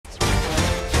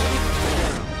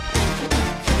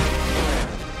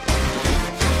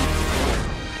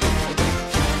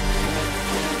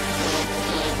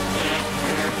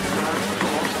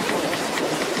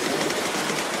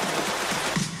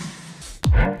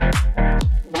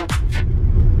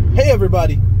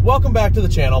everybody, welcome back to the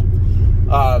channel.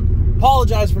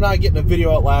 Apologize for not getting a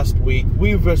video out last week.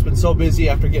 We've just been so busy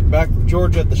after getting back from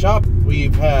Georgia at the shop.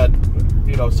 We've had,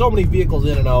 so many vehicles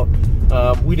in and out.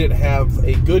 We didn't have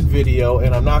a good video,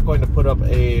 and I'm not going to put up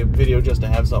a video just to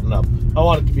have something up. I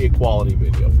want it to be a quality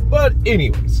video. But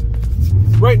anyways,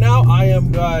 right now I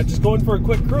am just going for a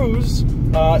quick cruise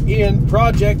in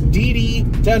Project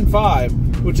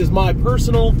DD-10.5, which is my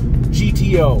personal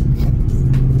GTO.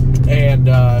 And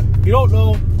if you don't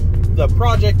know, the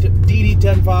Project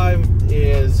DD-10.5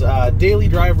 is daily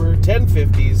driver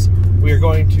 1050s. We are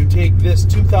going to take this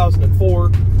 2004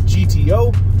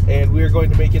 GTO and we are going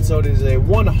to make it so it is a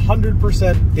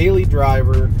 100% daily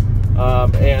driver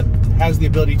and has the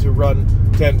ability to run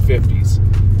 1050s.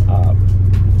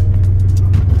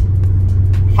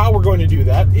 How we're going to do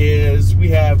that is we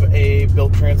have a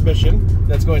built transmission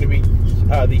that's going to be,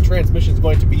 the transmission is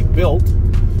going to be built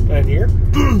in here.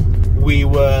 We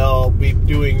will be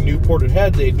doing new ported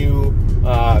heads, a new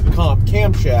comp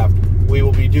camshaft. We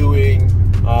will be doing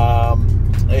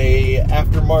a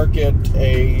aftermarket,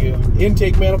 a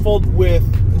intake manifold with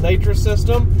nitrous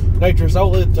system, nitrous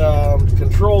outlet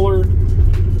controller,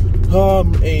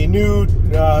 a new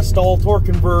stall torque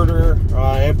converter,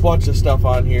 a bunch of stuff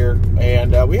on here,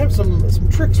 and we have some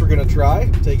tricks we're going to try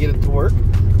to get it to work.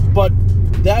 But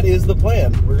that is the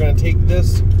plan. We're going to take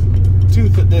this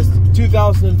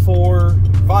 2004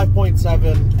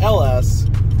 5.7 LS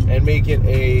and make it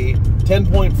a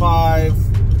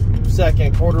 10.5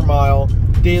 second quarter mile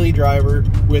daily driver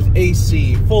with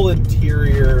AC, full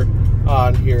interior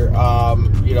on here.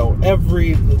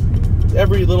 Every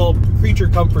little creature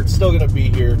comfort's still going to be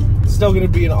here. It's still going to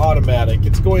be an automatic.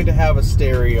 It's going to have a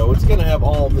stereo. It's going to have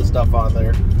all of this stuff on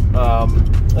there.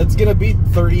 It's going to be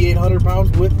 3,800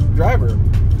 pounds with driver.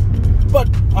 But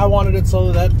I wanted it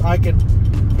so that I could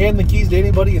hand the keys to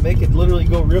anybody and they could literally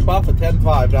go rip off a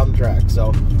 10.5 down the track.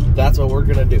 So that's what we're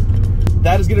going to do.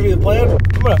 That is going to be the plan. I'm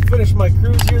going to finish my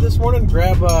cruise here this morning,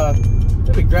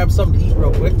 maybe grab something to eat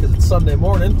real quick because it's Sunday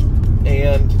morning,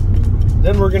 and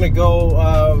then we're going to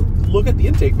go look at the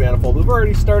intake manifold. We've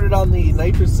already started on the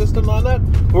nitrous system on that,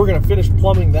 but we're going to finish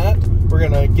plumbing that. We're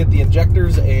going to get the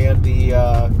injectors and the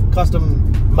custom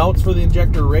mounts for the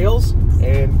injector rails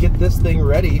and get this thing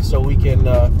ready so we can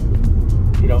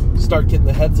start getting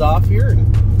the heads off here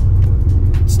and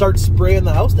start spraying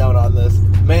the house down on this.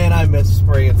 Man, I miss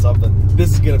spraying something.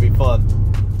 This is going to be fun.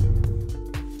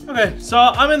 Okay, so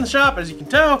I'm in the shop, as you can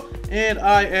tell, and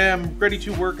I am ready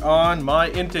to work on my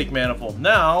intake manifold.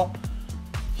 Now,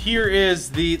 here is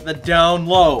the down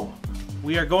low.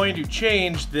 We are going to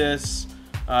change this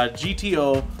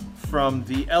GTO from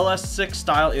the LS6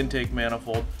 style intake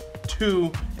manifold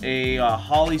to a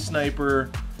Holly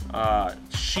Sniper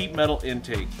sheet metal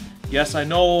intake. Yes, I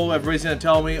know everybody's gonna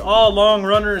tell me, oh, long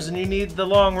runners, and you need the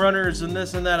long runners and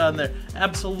this and that on there.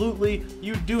 Absolutely,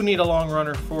 you do need a long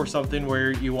runner for something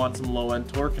where you want some low end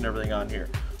torque and everything on here.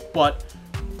 But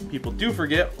people do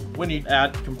forget, when you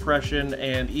add compression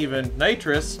and even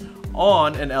nitrous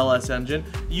on an LS engine,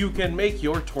 you can make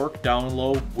your torque down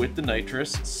low with the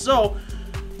nitrous. So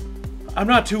I'm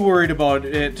not too worried about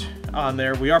it on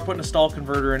there. We are putting a stall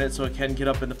converter in it so it can get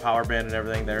up in the power band and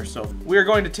everything there. So we're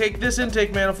going to take this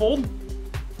intake manifold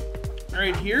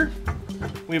right here.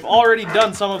 We've already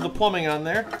done some of the plumbing on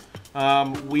there.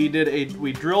 We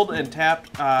drilled and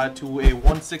tapped to a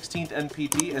 1/16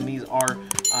 NPT, and these are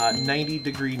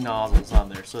 90-degree nozzles on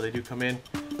there. So they do come in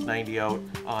 90 out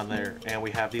on there, and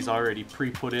we have these already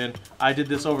pre-put in. I did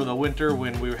this over the winter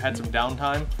when we had some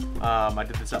downtime. I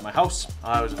did this at my house.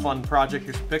 It was a fun project.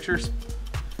 Here's some pictures.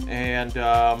 And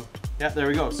yeah, there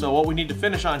we go. So what we need to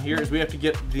finish on here is we have to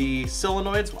get the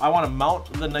solenoids. I want to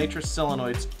mount the nitrous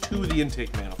solenoids to the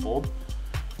intake manifold.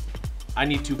 I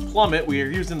need to plumb it. We are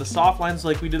using the soft lines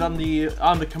like we did on the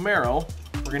Camaro.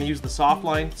 We're going to use the soft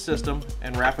line system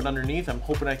and wrap it underneath. I'm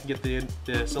hoping I can get the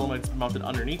solenoids mounted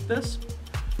underneath this.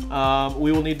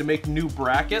 We will need to make new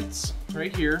brackets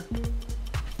right here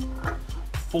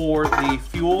for the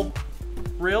fuel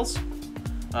rails.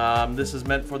 This is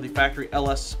meant for the factory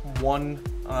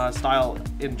LS1 style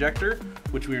injector,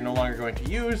 which we are no longer going to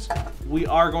use. We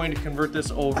are going to convert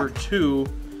this over to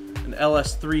an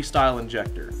LS3 style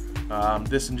injector.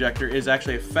 This injector is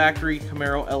actually a factory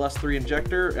Camaro LS3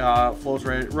 injector. Flows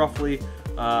roughly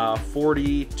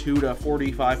 42 to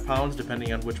 45 pounds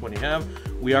depending on which one you have.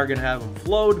 We are going to have them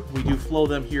flowed. We do flow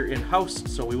them here in-house,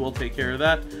 so we will take care of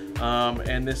that.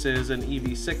 And this is an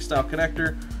EV6 style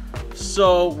connector.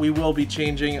 So we will be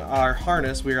changing our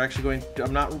harness. We are actually going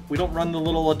to, we don't run the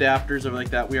little adapters or like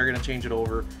that. We are going to change it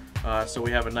over so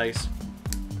we have a nice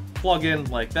plug-in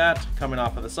like that coming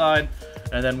off of the side.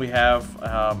 And then we have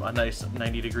a nice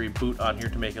 90-degree boot on here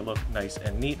to make it look nice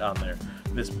and neat on there.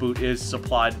 This boot is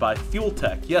supplied by Fuel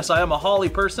Tech. Yes, I am a Holley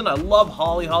person. I love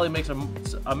Holley. Holley makes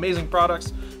amazing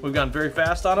products. We've gone very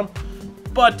fast on them.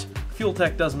 But Fuel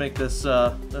Tech does make this,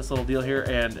 this little deal here,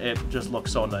 and it just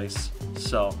looks so nice.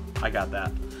 So I got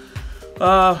that.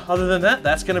 Other than that,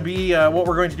 that's going to be what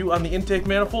we're going to do on the intake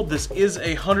manifold. This is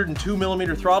a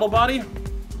 102mm throttle body.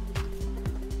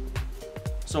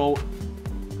 So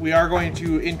we are going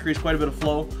to increase quite a bit of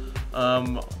flow.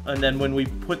 And then when we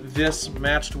put this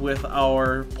matched with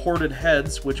our ported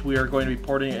heads, which we are going to be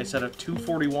porting a set of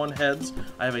 241 heads.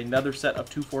 I have another set of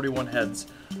 241 heads.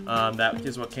 That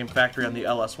is what came factory on the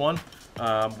LS1.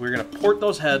 We're going to port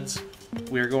those heads.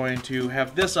 We're going to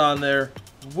have this on there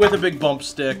with a big bump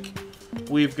stick.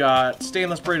 We've got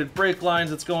stainless braided brake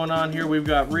lines that's going on here. We've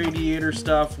got radiator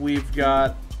stuff. We've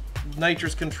got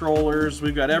nitrous controllers.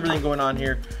 We've got everything going on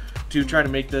here to try to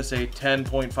make this a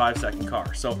 10.5 second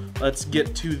car. So let's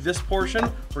get to this portion.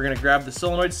 We're gonna grab the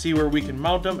solenoids, see where we can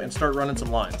mount them, and start running some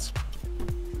lines.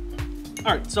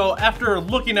 All right, so after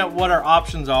looking at what our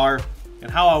options are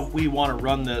and how we wanna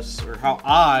run this, or how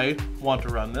I want to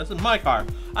run this in my car,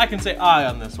 I can say I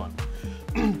on this one.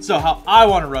 So how I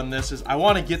wanna run this is I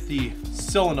wanna get the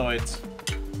solenoids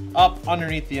up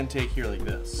underneath the intake here like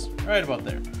this, right about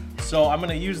there. So I'm going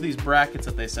to use these brackets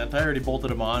that they sent. I already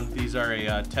bolted them on. These are a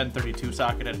 1032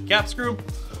 socket and a cap screw.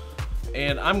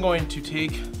 And I'm going to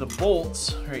take the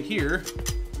bolts right here,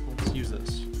 let's use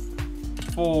this,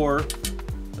 for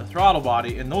the throttle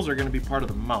body, and those are going to be part of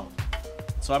the mount.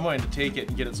 So I'm going to take it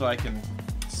and get it so I can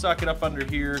suck it up under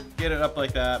here, get it up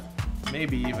like that,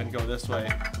 maybe even go this way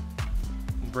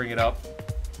and bring it up.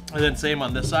 And then same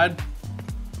on this side.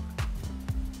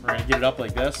 We're going to get it up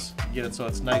like this, get it so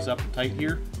it's nice up and tight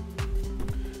here.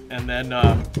 And then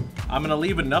I'm going to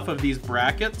leave enough of these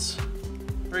brackets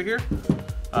right here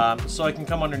so I can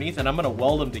come underneath, and I'm going to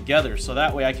weld them together so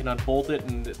that way I can unbolt it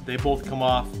and they both come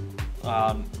off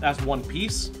as one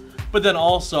piece. But then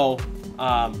also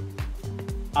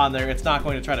on there, it's not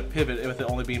going to try to pivot with it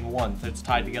only being one. It's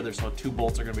tied together, so two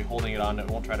bolts are going to be holding it on. It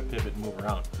won't try to pivot and move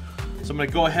around. So I'm going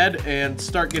to go ahead and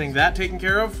start getting that taken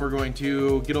care of. We're going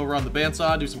to get over on the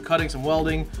bandsaw, do some cutting, some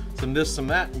welding, some this, some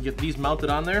that, and get these mounted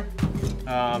on there.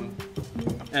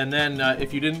 And then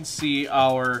if you didn't see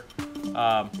our,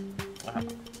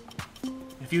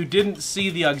 if you didn't see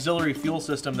the auxiliary fuel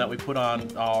system that we put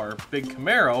on our big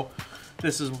Camaro,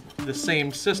 this is the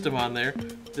same system on there.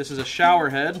 This is a shower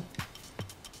head.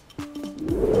 That's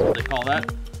what they call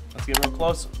that. Let's get real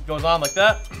close. It goes on like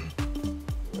that.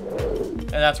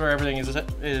 And that's where everything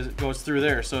goes through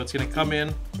there. So it's going to come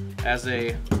in as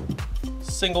a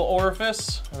single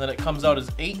orifice, and then it comes out as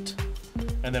 8.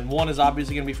 And then 1 is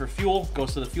obviously going to be for fuel.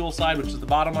 Goes to the fuel side, which is the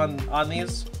bottom on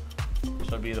these. So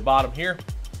it'd be the bottom here.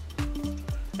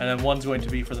 And then 1's going to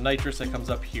be for the nitrous that comes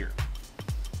up here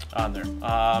on there.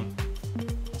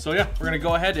 So yeah, we're going to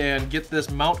go ahead and get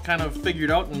this mount kind of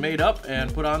figured out and made up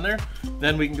and put on there.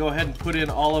 Then we can go ahead and put in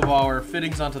all of our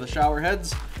fittings onto the shower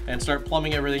heads and start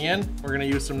plumbing everything in. We're going to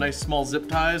use some nice small zip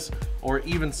ties, or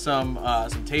even some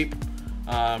tape,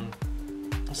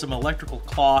 some electrical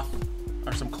cloth,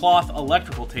 or some cloth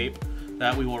electrical tape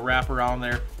that we will wrap around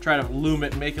there. Try to loom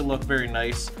it, make it look very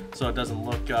nice so it doesn't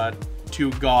look too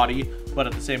gaudy, but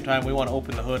at the same time we want to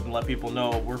open the hood and let people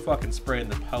know we're fucking spraying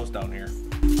the house down here.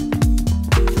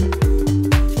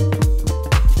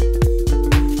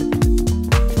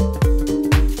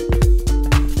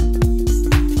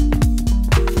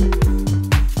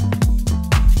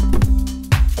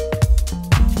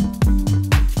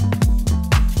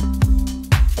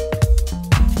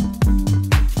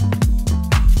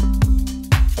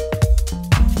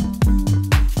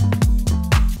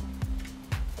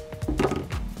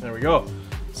 Go.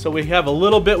 So we have a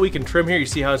little bit we can trim here. You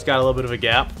see how it's got a little bit of a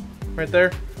gap right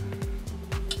there?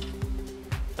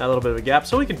 That little bit of a gap.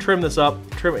 So we can trim this up,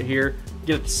 trim it here,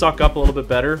 get it to suck up a little bit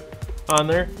better on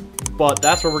there. But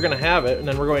that's where we're going to have it. And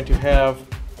then we're going to have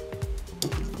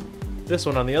this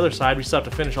one on the other side. We still have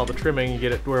to finish all the trimming and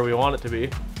get it where we want it to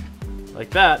be. Like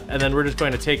that. And then we're just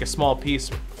going to take a small piece,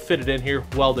 fit it in here,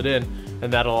 weld it in,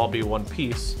 and that'll all be one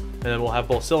piece. And then we'll have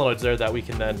both solenoids there that we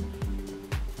can then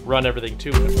run everything to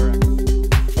it.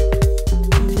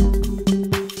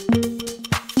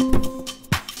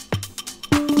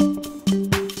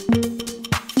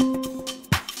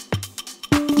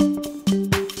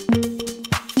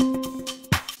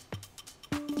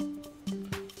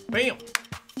 Bam!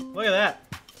 Look at that.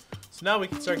 So now we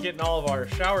can start getting all of our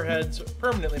shower heads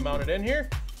permanently mounted in here.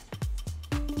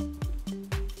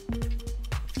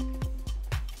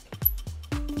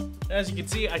 as you can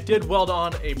see, I did weld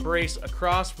on a brace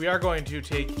across. We are going to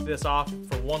take this off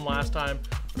for one last time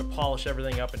to polish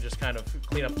everything up and just kind of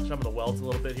clean up some of the welds a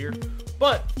little bit here.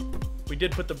 But we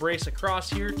did put the brace across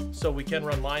here so we can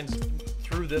run lines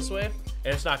through this way,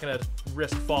 and it's not going to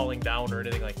risk falling down or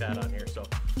anything like that on here. So,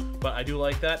 but I do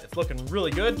like that. It's looking really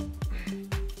good.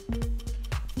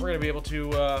 We're going to be able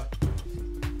to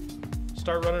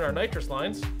start running our nitrous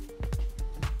lines.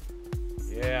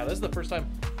 Yeah, this is the first time.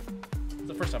 This is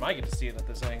the first time I get to see it at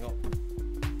this angle.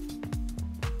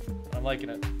 I'm liking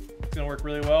it. It's gonna work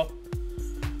really well.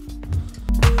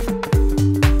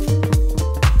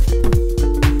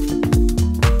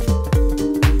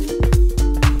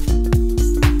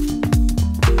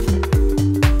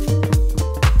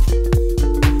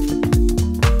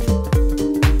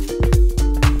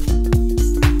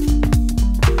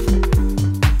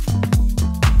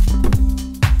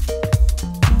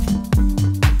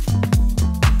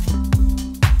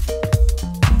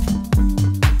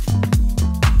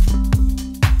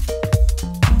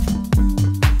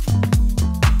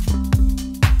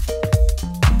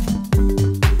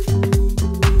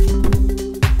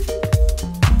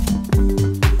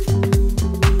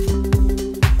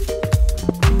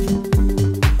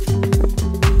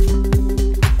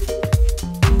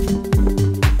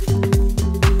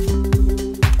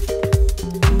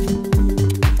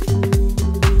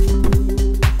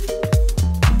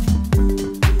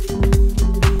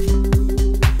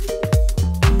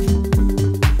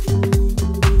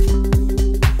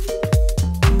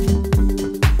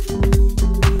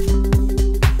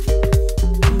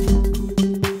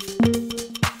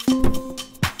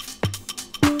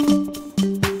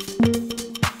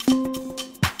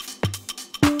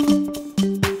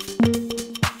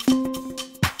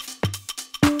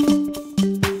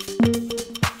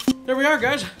 There we are,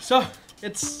 guys. So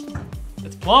it's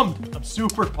plumbed. I'm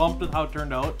super pumped with how it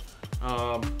turned out.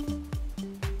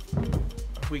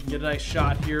 If we can get a nice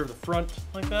shot here of the front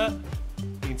like that,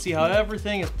 you can see how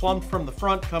everything is plumbed from the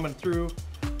front coming through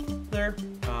there.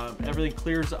 Everything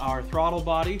clears our throttle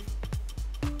body,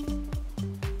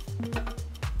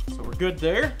 so we're good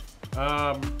there.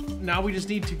 Now we just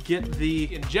need to get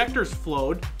the injectors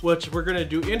flowed, which we're gonna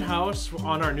do in-house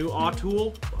on our new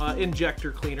Autool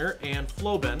injector cleaner and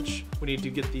flow bench. We need to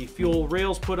get the fuel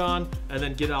rails put on and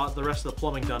then get out the rest of the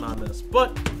plumbing done on this.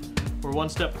 But we're one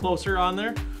step closer on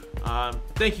there.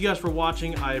 Thank you guys for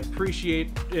watching. I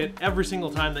appreciate it every single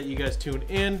time that you guys tune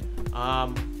in.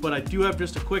 But I do have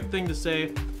just a quick thing to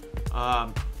say.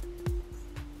 A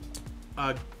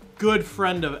good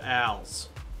friend of Al's.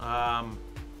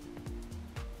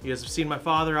 You guys have seen my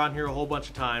father on here a whole bunch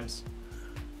of times.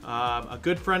 A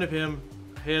good friend of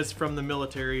his from the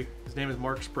military, his name is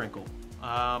Mark Sprinkle.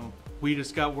 We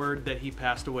just got word that he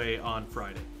passed away on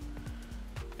Friday.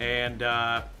 And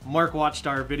Mark watched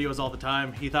our videos all the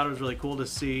time. He thought it was really cool to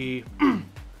see,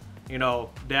 you know,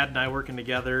 Dad and I working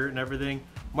together and everything.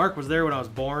 Mark was there when I was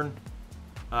born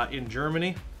in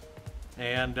Germany.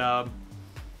 And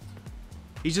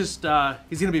he's gonna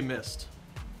be missed.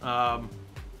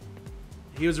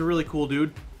 He was a really cool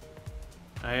dude,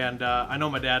 and I know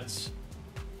my dad's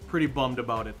pretty bummed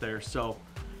about it there. So,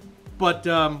 but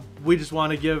we just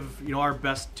want to give our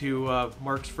best to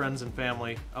Mark's friends and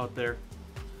family out there,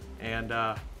 and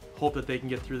hope that they can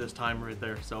get through this time right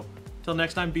there. So, till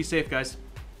next time, be safe, guys.